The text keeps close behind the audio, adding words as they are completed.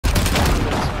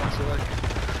you like.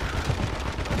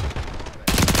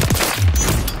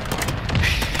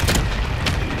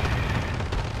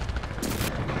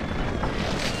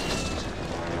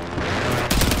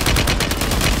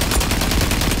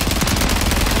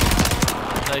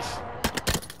 Nice.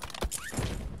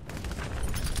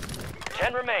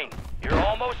 10 remain. You're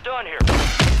almost done here.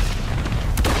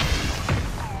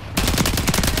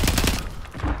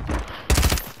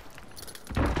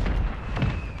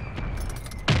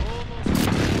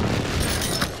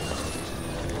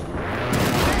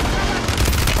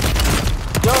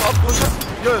 Yo, up, push up.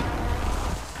 Yo.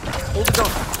 Hold it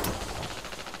down.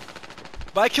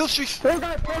 Buy kill streaks.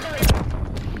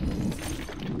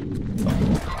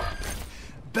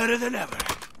 Better than ever.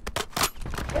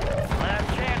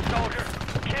 Last chance, soldier.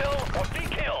 Kill or be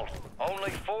killed.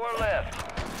 Only 4 left.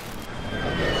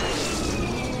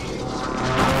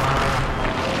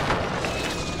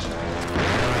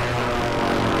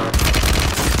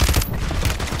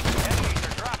 Enemies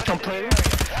are dropping into the area.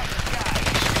 Watch the skies.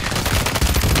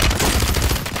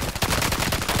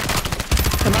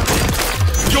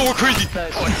 Yo, we're crazy.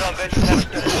 Points on Vision never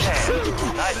stood a chance.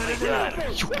 Nicely done.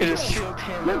 It is shield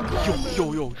him. Yo,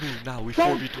 no, nah, we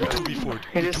 4v2, we 2v4,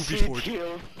 we 2v4.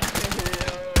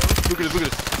 Look at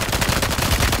this.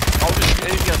 I'll just shoot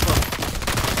anything else left.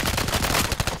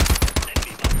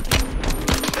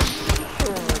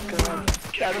 Oh my god.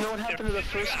 I don't know what happened to the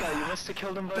first guy. You must have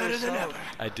killed him by yourself.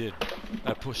 I did.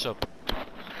 I pushed up.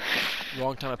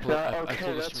 Wrong time I pulled. I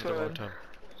pulled the stream at the wrong time.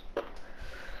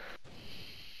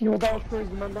 Yo, that was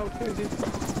crazy, man. That was crazy.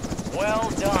 Well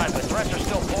done, but threats are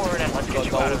still pouring in. Let's get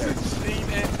you out of there.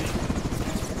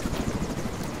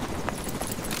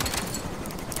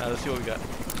 Let's see what we got.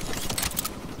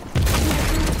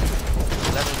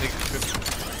 That one makes it trippy.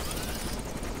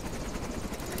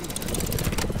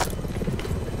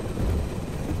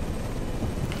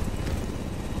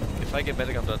 If I get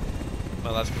medic, I'm done. My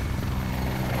last kill.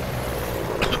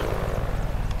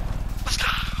 Let's go!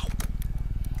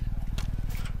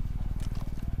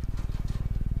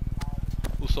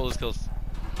 Who stole his kills?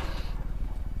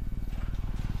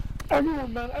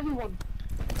 Everyone, man, everyone.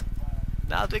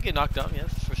 Nah, they get knocked down,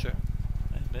 yes, for sure.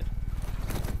 I admit.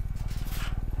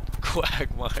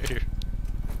 Quagmire.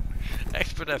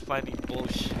 Expert at finding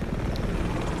bullshit.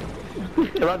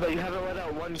 Remember, you haven't let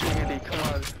out one giggity, come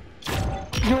on.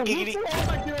 Yo, Giggity. look at all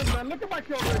my kills, man. Look at my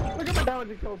kills, man. Look at my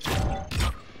damage kills.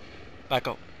 Back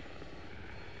up.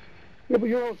 Yeah, but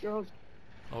you're host.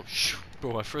 Oh, shoot.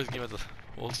 Bro, my first game at the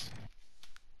Wolves.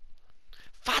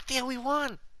 Fatia, we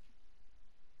won!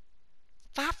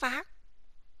 Fafa!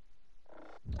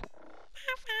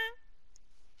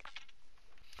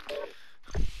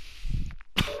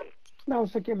 That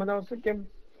was the game, man. That was the game.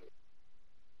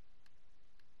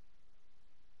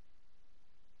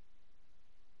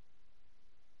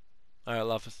 Alright,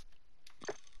 love us.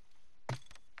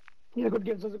 Yeah, good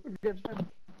games. Those are good games, man.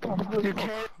 You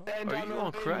can't end Are you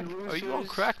on crack? Are you on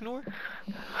crack, Noor?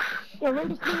 Yeah, roll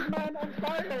the speed, man. I'm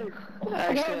fired.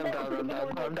 Actually,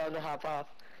 I'm down to hop off.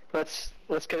 Let's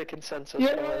get a consensus.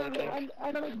 Yeah, on what I think.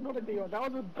 I don't know the deal. That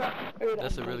was a bad.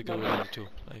 That's a really good one, too.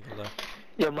 I ain't gonna lie.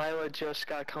 Yeah, Milo just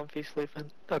got comfy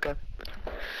sleeping. Okay.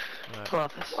 Alright.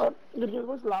 Office. Good games.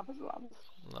 What's Lapis?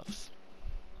 Loves.